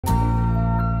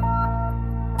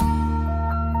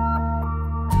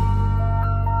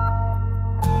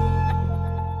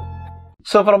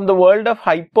So from the world of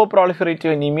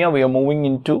hypoproliferative anemia, we are moving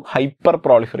into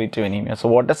hyperproliferative anemia. So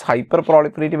what does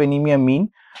hyperproliferative anemia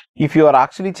mean? If you are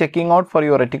actually checking out for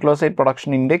your reticulocyte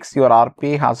production index, your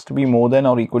RPA has to be more than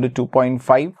or equal to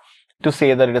 2.5 to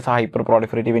say that it is a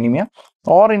hyperproliferative anemia,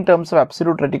 or in terms of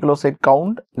absolute reticulocyte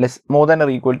count, more than or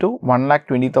equal to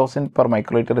 1,20,000 per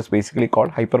microliter is basically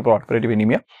called hyperproliferative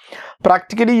anemia.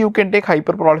 Practically, you can take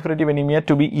hyperproliferative anemia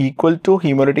to be equal to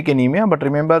hemolytic anemia, but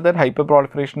remember that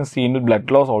hyperproliferation is seen with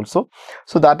blood loss also.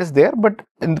 So that is there, but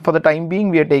for the time being,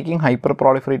 we are taking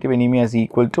hyperproliferative anemia as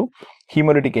equal to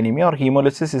hemolytic anemia, or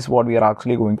hemolysis is what we are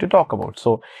actually going to talk about.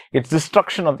 So it's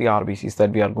destruction of the RBCs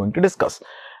that we are going to discuss.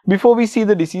 Before we see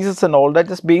the diseases and all that,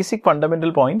 just basic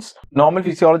fundamental points. Normal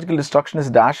physiological destruction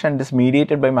is dash and is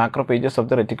mediated by macrophages of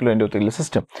the reticuloendothelial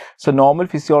system. So normal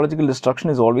physiological destruction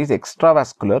is always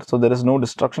extravascular, so there is no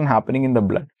destruction happening in the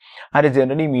blood, and is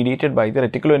generally mediated by the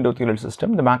reticuloendothelial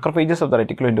system, the macrophages of the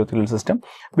reticuloendothelial system,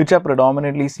 which are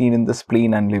predominantly seen in the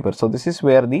spleen and liver. So this is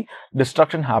where the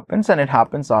destruction happens, and it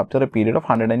happens after a period of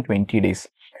 120 days.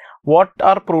 What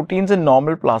are proteins in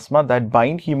normal plasma that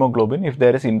bind hemoglobin if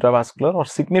there is intravascular or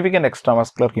significant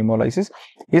extravascular hemolysis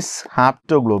is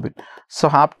haptoglobin. So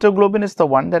haptoglobin is the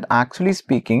one that actually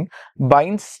speaking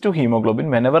binds to hemoglobin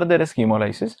whenever there is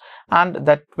hemolysis, and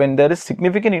that when there is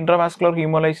significant intravascular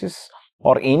hemolysis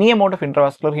or any amount of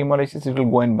intravascular hemolysis, it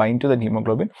will go and bind to the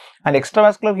hemoglobin. And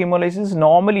extravascular hemolysis,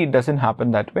 normally it doesn't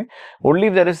happen that way. Only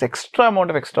if there is extra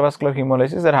amount of extravascular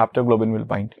hemolysis, that haptoglobin will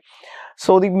bind.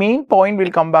 So the main point,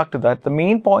 we'll come back to that. The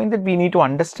main point that we need to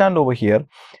understand over here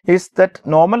is that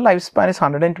normal lifespan is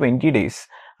 120 days.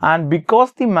 And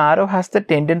because the marrow has the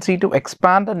tendency to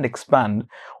expand and expand,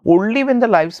 only when the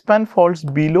lifespan falls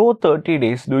below 30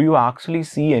 days do you actually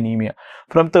see anemia.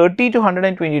 From 30 to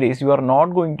 120 days, you are not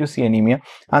going to see anemia.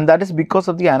 And that is because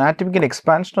of the anatomical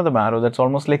expansion of the marrow. That's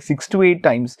almost like 6 to 8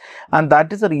 times. And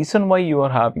that is the reason why you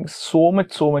are having so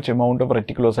much amount of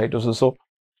reticulocytosis. So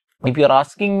if you are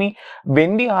asking me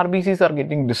when the RBCs are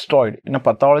getting destroyed in a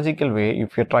pathological way,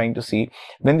 if you're trying to see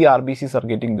when the RBCs are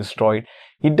getting destroyed,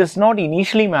 it does not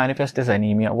initially manifest as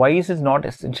anemia. Why is it not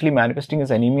essentially manifesting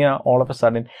as anemia all of a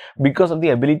sudden? Because of the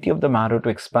ability of the marrow to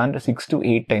expand 6 to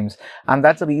 8 times. And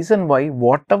that's the reason why,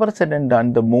 whatever said and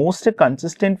done, the most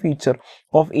consistent feature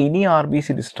of any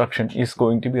RBC destruction is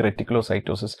going to be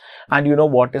reticulocytosis. And you know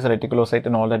what is reticulocyte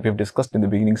and all that we have discussed in the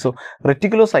beginning. So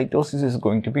reticulocytosis is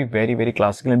going to be very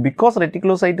classical. And because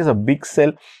reticulocyte is a big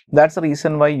cell, that's the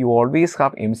reason why you always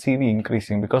have MCV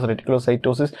increasing, because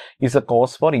reticulocytosis is a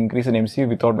cause for increase in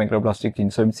MCV without microplastic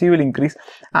change. So MCV will increase,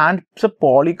 and it's a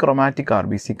polychromatic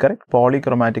RBC, correct?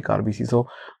 Polychromatic RBC. So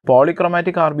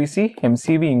polychromatic RBC,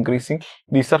 MCV increasing,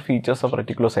 these are features of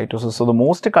reticulocytosis. So the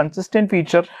most consistent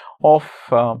feature of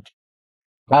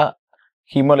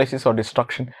hemolysis or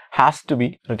destruction has to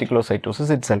be reticulocytosis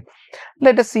itself.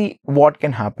 Let us see what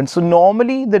can happen. So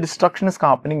normally the destruction is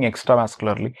happening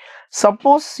extravascularly.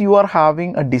 Suppose you are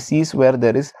having a disease where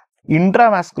there is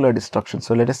intravascular destruction.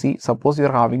 So let us see, suppose you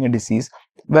are having a disease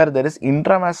where there is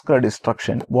intravascular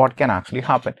destruction, what can actually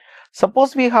happen?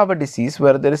 Suppose we have a disease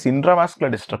where there is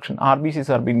intravascular destruction, RBCs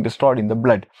are being destroyed in the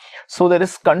blood. So there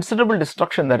is considerable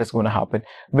destruction that is going to happen.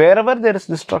 Wherever there is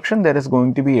destruction, there is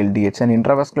going to be LDH, and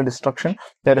intravascular destruction,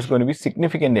 there is going to be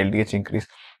significant LDH increase.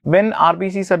 When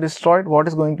RBCs are destroyed, what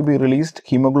is going to be released?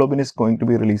 Hemoglobin is going to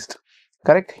be released.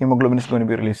 Correct? Hemoglobin is going to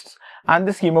be released. And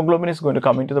this hemoglobin is going to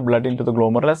come into the blood, into the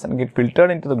glomerulus, and get filtered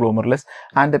into the glomerulus,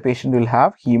 and the patient will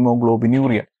have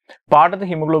hemoglobinuria. Part of the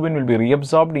hemoglobin will be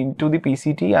reabsorbed into the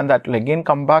PCT, and that will again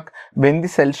come back when the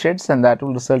cell sheds, and that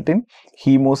will result in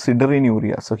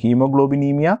hemosideриnuria. So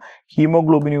hemoglobinemia,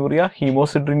 hemoglobinuria,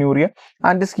 hemosideриnuria,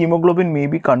 and this hemoglobin may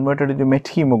be converted into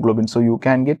methemoglobin. So you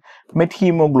can get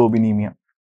methemoglobinemia.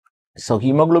 So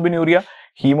hemoglobinuria,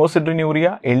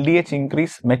 hemosideриnuria, LDH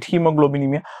increase,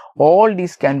 methemoglobinemia, all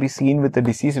these can be seen with the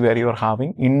disease where you are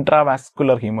having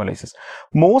intravascular hemolysis.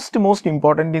 Most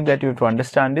important thing that you have to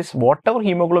understand is whatever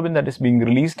hemoglobin that is being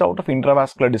released out of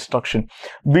intravascular destruction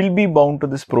will be bound to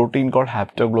this protein called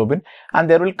haptoglobin, and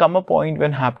there will come a point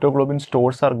when haptoglobin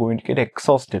stores are going to get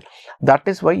exhausted. That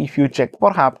is why if you check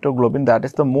for haptoglobin, that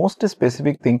is the most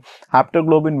specific thing,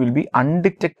 haptoglobin will be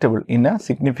undetectable in a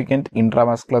significant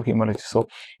intravascular hemolysis. So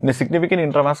in a significant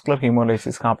intravascular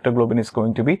hemolysis, haptoglobin is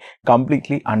going to be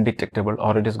completely undetectable,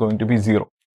 or it is going to be zero.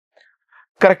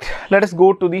 Correct. Let us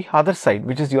go to the other side,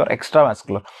 which is your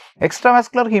extravascular.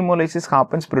 Extravascular hemolysis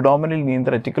happens predominantly in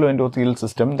the reticuloendothelial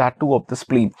system, that too of the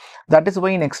spleen. That is why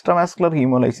in extravascular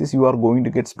hemolysis, you are going to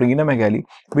get splenomegaly,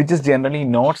 which is generally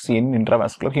not seen in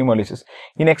intravascular hemolysis.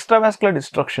 In extravascular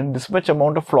destruction, this much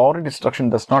amount of florid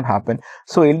destruction does not happen.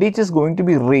 So LDH is going to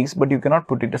be raised, but you cannot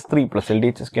put it as 3+.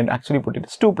 LDH can actually put it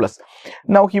as 2+.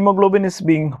 Now hemoglobin is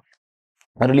being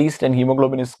released and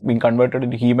hemoglobin is being converted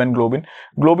into heme and globin.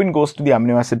 Globin goes to the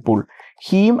amino acid pool.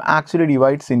 Heme actually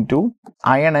divides into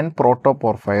iron and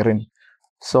protoporphyrin.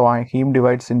 So heme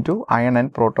divides into iron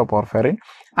and protoporphyrin,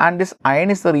 and this iron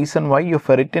is the reason why your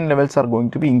ferritin levels are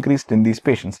going to be increased in these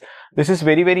patients. This is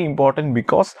very, very important,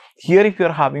 because here if you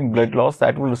are having blood loss,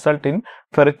 that will result in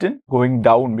ferritin going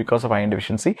down because of iron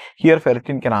deficiency. Here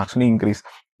ferritin can actually increase.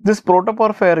 This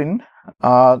protoporphyrin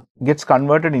gets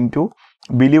converted into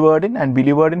biliverdin, and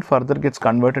biliverdin further gets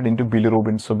converted into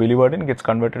bilirubin. So biliverdin gets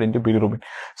converted into bilirubin.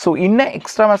 So in an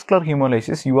extravascular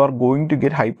hemolysis, you are going to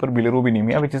get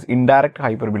hyperbilirubinemia, which is indirect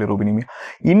hyperbilirubinemia.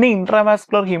 In an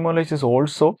intravascular hemolysis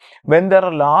also, when there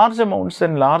are large amounts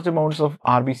of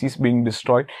RBCs being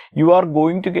destroyed, you are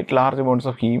going to get large amounts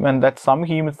of heme, and that some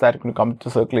heme that will come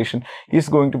to circulation is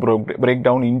going to break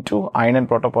down into iron and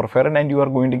protoporphyrin, and you are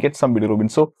going to get some bilirubin.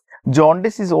 So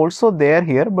jaundice is also there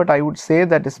here, but I would say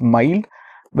that is mild,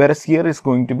 whereas here is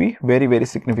going to be very, very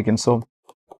significant. So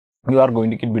you are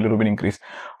going to get bilirubin increase.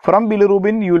 From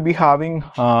bilirubin, you will be having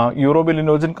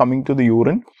urobilinogen coming to the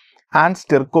urine and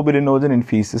stercobilinogen in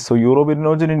feces. So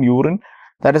urobilinogen in urine,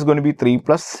 that is going to be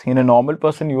 3+. In a normal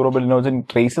person, urobilinogen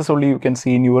traces only you can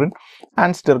see in urine,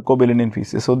 and stercobilin in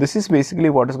feces. So this is basically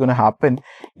what is going to happen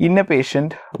in a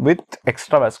patient with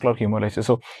extravascular hemolysis.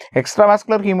 So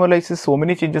extravascular hemolysis, so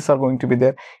many changes are going to be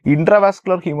there.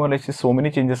 Intravascular hemolysis, so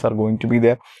many changes are going to be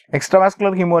there.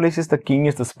 Extravascular hemolysis, the king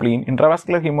is the spleen.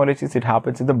 Intravascular hemolysis, it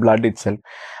happens in the blood itself.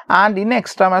 And in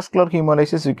extravascular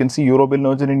hemolysis, you can see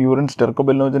urobilinogen in urine,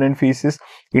 stercobilinogen in feces,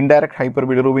 indirect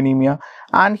hyperbilirubinemia,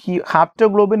 and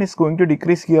haptoglobin is going to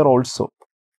decrease here also,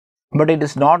 but it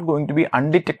is not going to be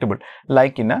undetectable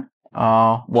like in a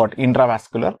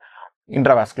intravascular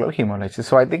hemolysis.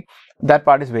 So I think that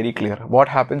part is very clear. What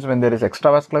happens when there is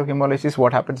extravascular hemolysis,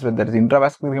 what happens when there is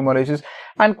intravascular hemolysis,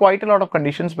 and quite a lot of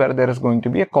conditions where there is going to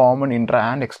be a common intra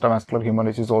and extravascular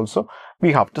hemolysis also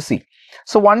we have to see.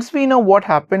 So once we know what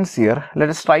happens here, let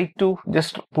us try to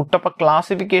just put up a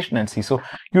classification and see. So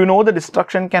you know the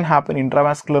destruction can happen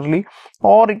intravascularly,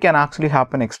 or it can actually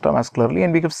happen extravascularly,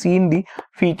 and we have seen the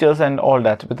features and all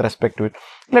that with respect to it.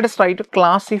 Let us try to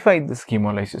classify this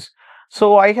hemolysis.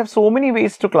 So I have so many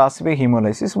ways to classify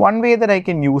hemolysis. One way that I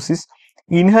can use is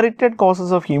inherited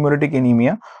causes of hemolytic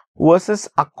anemia versus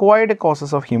acquired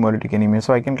causes of hemolytic anemia.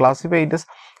 So I can classify it as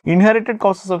inherited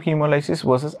causes of hemolysis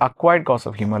versus acquired cause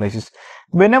of hemolysis.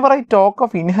 Whenever I talk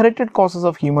of inherited causes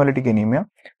of hemolytic anemia,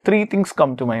 three things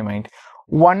come to my mind.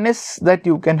 One is that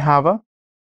you can have a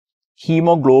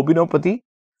hemoglobinopathy,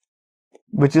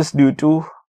 which is due to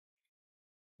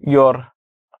your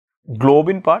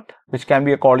globin part, which can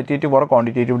be a qualitative or a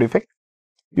quantitative defect.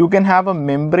 You can have a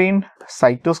membrane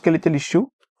cytoskeletal issue,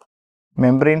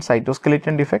 membrane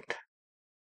cytoskeleton defect,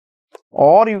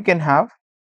 or you can have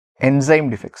enzyme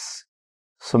defects.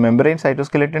 So membrane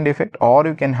cytoskeleton defect, or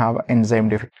you can have enzyme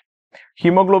defect.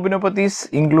 Hemoglobinopathies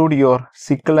include your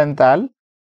sickle and thal.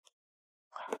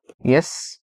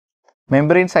 Yes.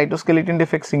 Membrane cytoskeleton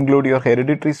defects include your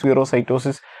hereditary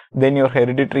spherocytosis, then your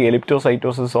hereditary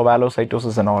elliptocytosis,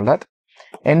 ovalocytosis, and all that.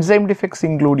 Enzyme defects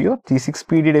include your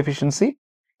G6PD deficiency,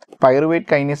 pyruvate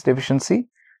kinase deficiency,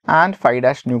 and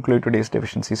 5-nucleotidase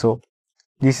deficiency. So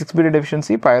G6PD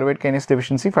deficiency, pyruvate kinase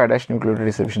deficiency,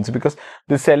 5-nucleotidase deficiency, because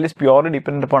this cell is purely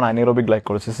dependent upon anaerobic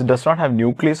glycolysis. It does not have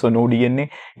nucleus, so no DNA.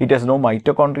 It has no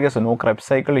mitochondria, so no Krebs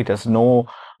cycle. It has no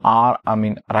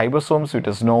ribosomes. It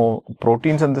has no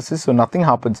protein synthesis, so nothing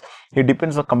happens. It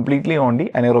depends completely on the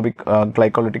anaerobic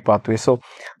glycolytic pathway. So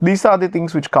these are the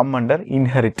things which come under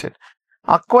inherited.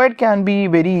 Acquired can be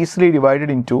very easily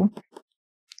divided into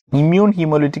immune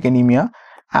hemolytic anemia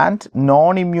and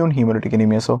non-immune hemolytic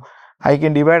anemia. So I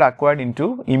can divide acquired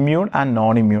into immune and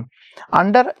non-immune.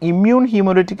 Under immune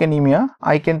hemolytic anemia,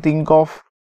 I can think of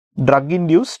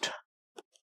drug-induced.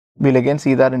 We'll again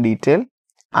see that in detail.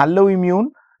 Alloimmune,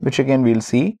 which again we'll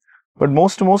see. But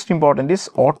most important is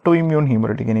autoimmune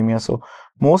hemolytic anemia. So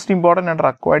most important under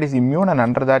acquired is immune, and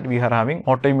under that we are having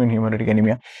autoimmune hemolytic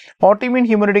anemia. Autoimmune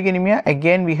hemolytic anemia,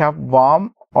 again we have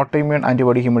warm autoimmune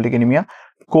antibody hemolytic anemia,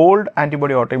 cold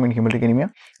antibody autoimmune hemolytic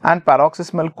anemia, and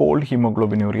paroxysmal cold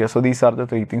hemoglobinuria. So these are the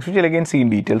three things which you'll again see in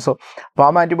detail. So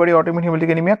warm antibody autoimmune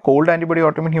hemolytic anemia, cold antibody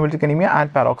autoimmune hemolytic anemia,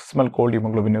 and paroxysmal cold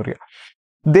hemoglobinuria.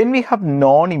 Then we have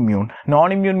non-immune.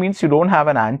 Non-immune means you don't have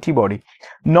an antibody.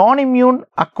 Non-immune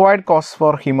acquired cause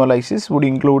for hemolysis would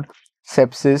include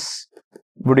sepsis,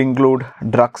 would include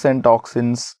drugs and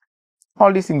toxins.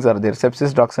 All these things are there.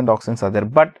 Sepsis, drugs and toxins are there.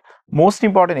 But most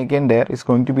important again there is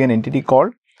going to be an entity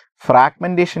called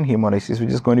fragmentation hemolysis, which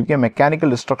is going to be a mechanical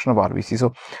destruction of RBC.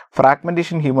 So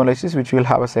fragmentation hemolysis, which we'll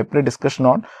have a separate discussion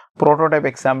on, prototype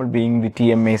example being the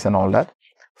TMAs and all that.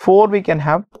 4, we can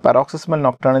have paroxysmal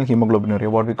nocturnal hemoglobinuria,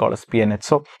 what we call as PNH.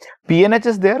 So PNH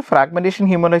is there, fragmentation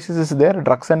hemolysis is there,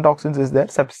 drugs and toxins is there,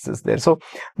 sepsis is there. So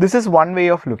this is one way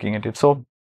of looking at it. So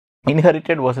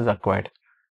inherited versus acquired.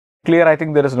 Clear? I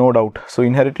think there is no doubt. So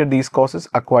inherited these causes,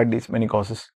 acquired these many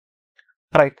causes.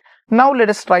 Right. Now let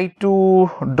us try to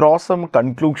draw some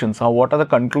conclusions. What are the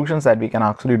conclusions that we can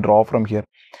actually draw from here?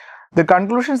 The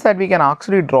conclusions that we can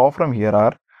actually draw from here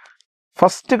are,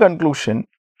 first conclusion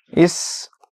is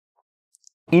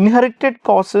inherited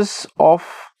causes of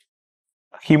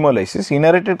hemolysis,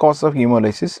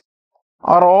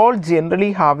 are all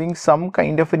generally having some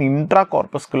kind of an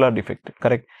intracorpuscular defect,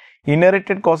 correct?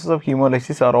 Inherited causes of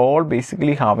hemolysis are all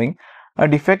basically having a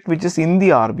defect which is in the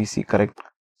RBC, correct?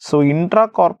 So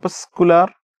intracorpuscular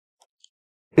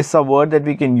is a word that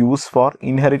we can use for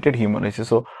inherited hemolysis.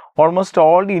 So almost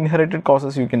all the inherited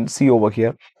causes you can see over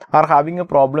here are having a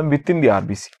problem within the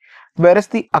RBC. Whereas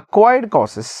the acquired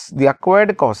causes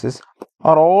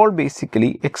are all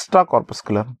basically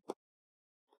extracorpuscular.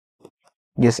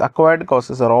 Yes, acquired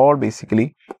causes are all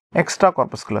basically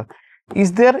extracorpuscular.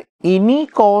 Is there any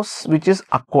cause which is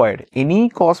acquired? Any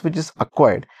cause which is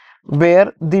acquired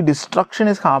where the destruction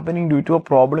is happening due to a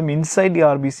problem inside the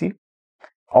RBC?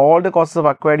 All the causes of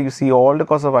acquired you see,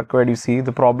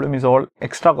 the problem is all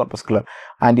extracorpuscular.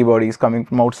 Antibody is coming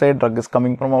from outside, drug is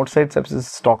coming from outside,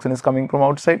 sepsis, toxin is coming from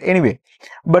outside, anyway.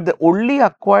 But the only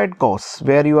acquired cause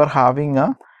where you are having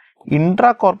a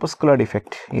intracorpuscular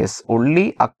defect, yes,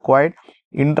 only acquired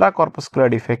intracorpuscular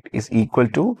defect is equal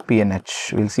to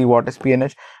PNH. We'll see what is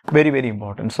PNH, very, very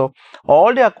important. So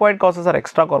all the acquired causes are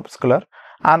extracorpuscular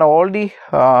and all the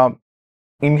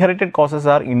inherited causes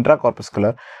are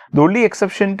intracorpuscular. The only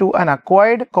exception to an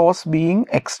acquired cause being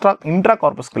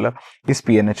intracorpuscular is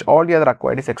PNH. All the other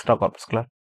acquired is extracorpuscular.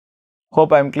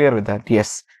 Hope I am clear with that.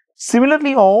 Yes.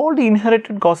 Similarly, all the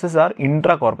inherited causes are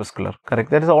intracorpuscular. Correct.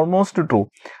 That is almost true.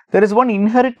 There is one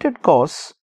inherited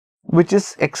cause which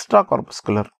is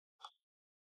extracorpuscular.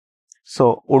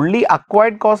 So only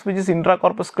acquired cause which is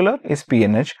intracorpuscular is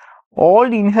PNH. All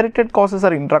the inherited causes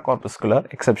are intracorpuscular,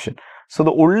 exception. So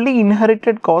the only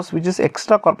inherited cause which is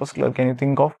extracorpuscular, can you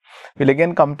think of? We'll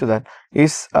again come to that,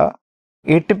 is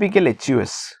atypical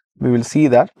HUS. We will see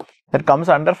that comes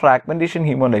under fragmentation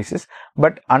hemolysis,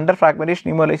 but under fragmentation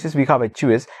hemolysis we have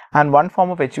HUS, and one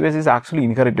form of HUS is actually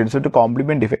inherited. So to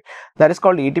complement defect, that is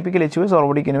called atypical HUS, or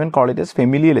what you can even call it as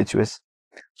familial HUS.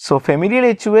 So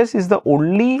familial HUS is the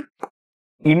only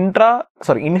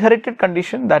inherited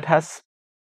condition that has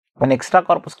an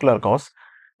extracorpuscular cause,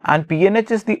 and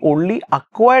PNH is the only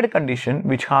acquired condition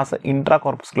which has an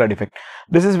intracorpuscular defect.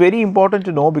 This is very important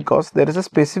to know because there is a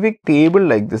specific table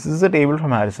like this. This is a table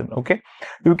from Harrison. Okay,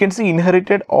 you can see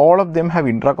inherited, all of them have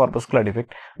intracorpuscular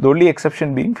defect, the only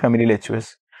exception being familial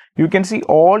HUS. You can see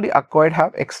all the acquired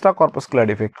have extracorpuscular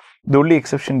defect, the only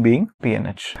exception being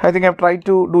PNH. I think I've tried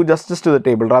to do justice to the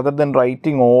table rather than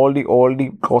writing all the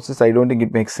causes. I don't think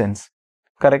it makes sense.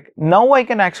 Correct. Now I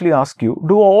can actually ask you,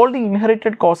 do all the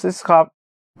inherited causes have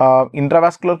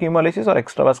intravascular hemolysis or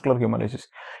extravascular hemolysis?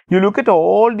 You look at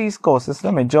all these causes,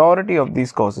 the majority of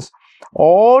these causes,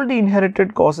 all the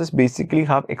inherited causes basically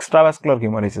have extravascular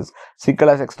hemolysis. Sickle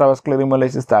has extravascular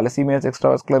hemolysis, thalassemia has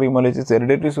extravascular hemolysis,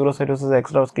 hereditary spherocytosis has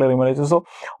extravascular hemolysis. So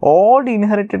all the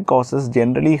inherited causes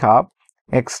generally have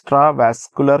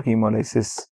extravascular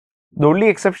hemolysis. The only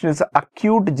exception is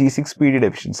acute G6PD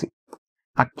deficiency.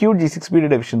 Acute G6PD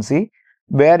deficiency,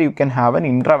 where you can have an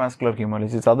intravascular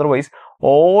hemolysis. Otherwise,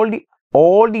 all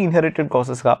the inherited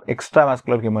causes have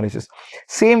extravascular hemolysis.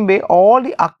 Same way, all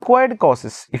the acquired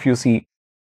causes, if you see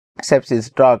sepsis,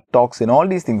 drug, toxin, all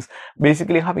these things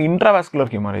basically have intravascular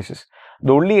hemolysis.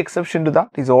 The only exception to that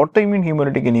is autoimmune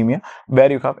hemolytic anemia,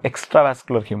 where you have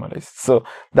extravascular hemolysis. So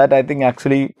that I think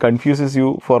actually confuses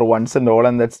you for once and all,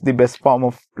 and that's the best form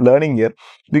of learning here,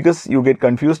 because you get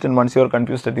confused, and once you are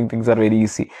confused, I think things are very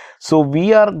easy. So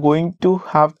we are going to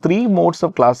have 3 modes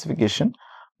of classification.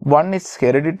 One is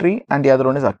hereditary and the other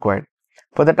one is acquired.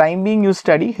 For the time being, you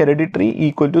study hereditary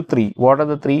equal to 3. What are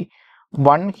the 3?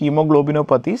 One,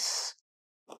 hemoglobinopathies.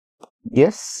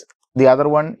 Yes. The other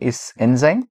one is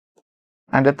enzyme.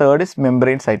 And the third is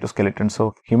membrane cytoskeleton.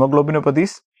 So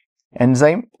hemoglobinopathies,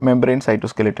 enzyme, membrane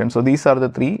cytoskeleton. So these are the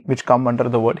 3 which come under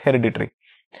the word hereditary.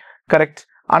 Correct.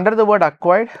 Under the word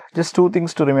acquired, just two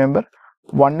things to remember.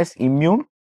 One is immune,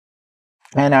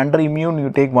 and under immune you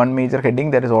take one major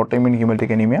heading, that is autoimmune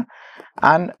hemolytic anemia.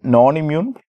 And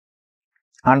non-immune,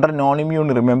 under non-immune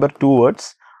remember two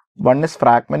words. One is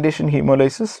fragmentation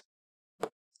hemolysis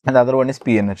and the other one is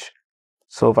PNH.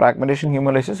 So fragmentation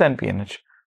hemolysis and PNH.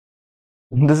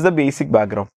 This is the basic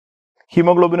background.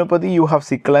 Hemoglobinopathy, you have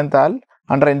sickle and thal.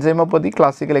 Under enzymopathy,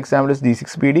 classical example is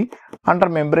D6PD. Under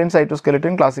membrane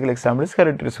cytoskeleton, classical example is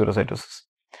hereditary spherocytosis.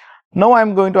 Now I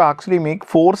am going to actually make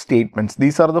 4 statements.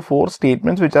 These are the 4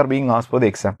 statements which are being asked for the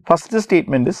exam. First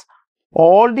statement is,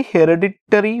 all the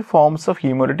hereditary forms of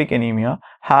hemolytic anemia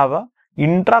have a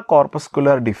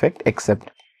intracorpuscular defect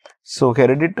except. So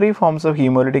hereditary forms of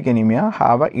hemolytic anemia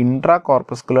have a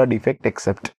intracorpuscular defect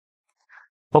except.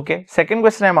 Okay, second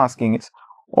question I am asking is,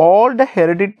 all the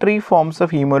hereditary forms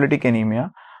of hemolytic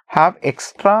anemia have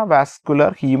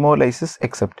extravascular hemolysis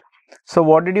except. So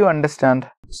what did you understand?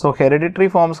 So hereditary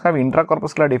forms have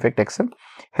intracorpuscular defect except.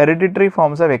 Hereditary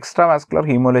forms have extravascular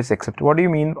hemolysis except. What do you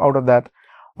mean out of that?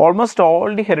 Almost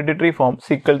all the hereditary forms,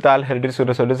 sickle, thal, hereditary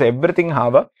spherocytosis, everything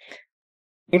have a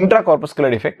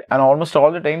intracorpuscular defect, and almost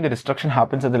all the time the destruction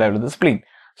happens at the level of the spleen.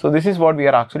 So this is what we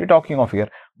are actually talking of here.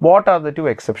 What are the two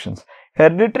exceptions?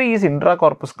 Hereditary is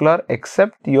intracorpuscular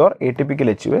except your atypical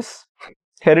HUS.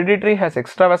 Hereditary has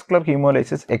extravascular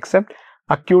hemolysis except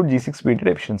acute G6PD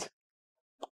deficiency.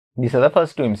 These are the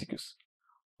first two MCQs.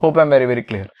 Hope I am very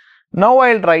clear. Now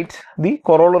I will write the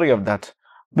corollary of that,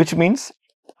 which means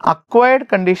acquired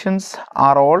conditions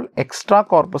are all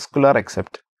extracorpuscular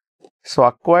except. So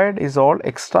acquired is all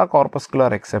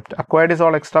extracorpuscular except. Acquired is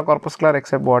all extracorpuscular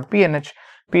except what? PNH.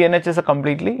 PNH is a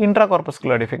completely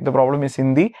intracorpuscular defect. The problem is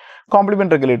in the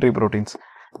complement regulatory proteins.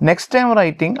 Next I am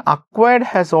writing acquired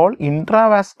has all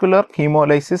intravascular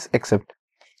hemolysis except.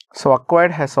 So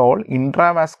acquired has all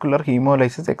intravascular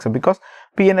hemolysis except, because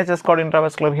PNH has got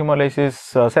intravascular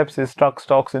hemolysis, sepsis, TRUX,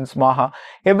 toxins, MAHA,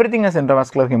 everything has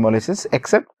intravascular hemolysis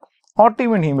except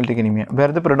autoimmune hemolytic anemia,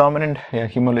 where the predominant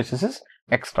hemolysis is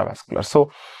extravascular.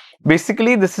 So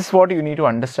basically this is what you need to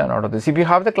understand out of this. If you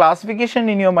have the classification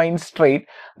in your mind straight,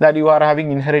 that you are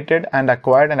having inherited and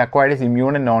acquired is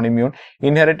immune and non-immune,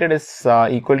 inherited is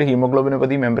equal to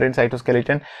hemoglobinopathy, membrane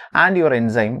cytoskeleton and your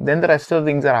enzyme, then the rest of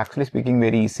the things are actually speaking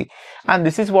very easy. And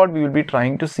this is what we will be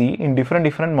trying to see in different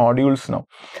modules now.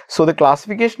 So the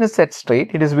classification is set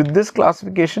straight. It is with this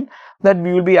classification that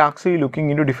we will be actually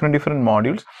looking into different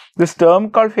modules. This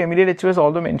term called familial HUS,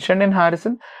 although mentioned in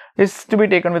Harrison, is to be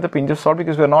taken with a pinch of salt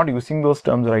because we are not using those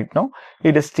terms right now.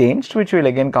 It is changed, which we will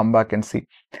again come back and see.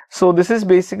 So this is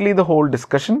basically the whole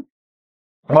discussion.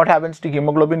 What happens to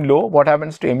hemoglobin low? What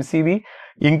happens to MCV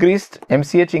increased?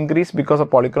 MCH increased because of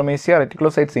polychromasia,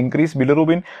 reticulocytes increase,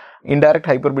 bilirubin, indirect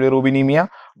hyperbilirubinemia.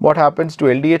 What happens to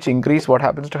LDH increase? What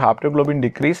happens to haptoglobin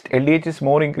decreased? LDH is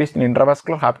more increased in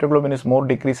intravascular, haptoglobin is more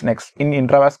decreased in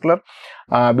intravascular,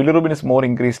 bilirubin is more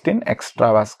increased in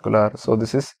extravascular. So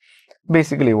this is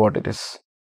basically what it is.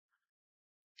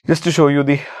 Just to show you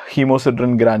the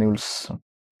hemosiderin granules.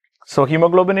 So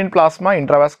hemoglobin in plasma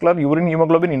intravascular, urine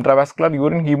hemoglobin intravascular,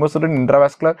 urine hemosiderin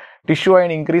intravascular, tissue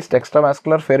iron increased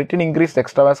extravascular, ferritin increased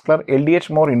extravascular, LDH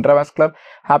more intravascular,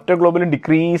 haptoglobin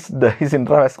decreased is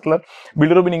intravascular,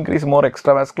 bilirubin increased more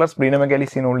extravascular, splenomegaly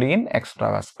seen only in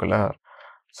extravascular.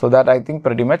 So that I think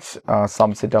pretty much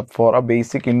sums it up for a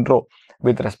basic intro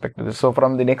with respect to this. So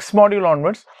from the next module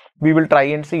onwards, we will try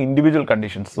and see individual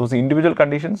conditions. Those individual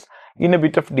conditions in a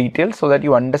bit of detail so that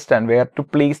you understand where to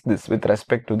place this with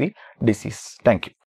respect to the disease. Thank you.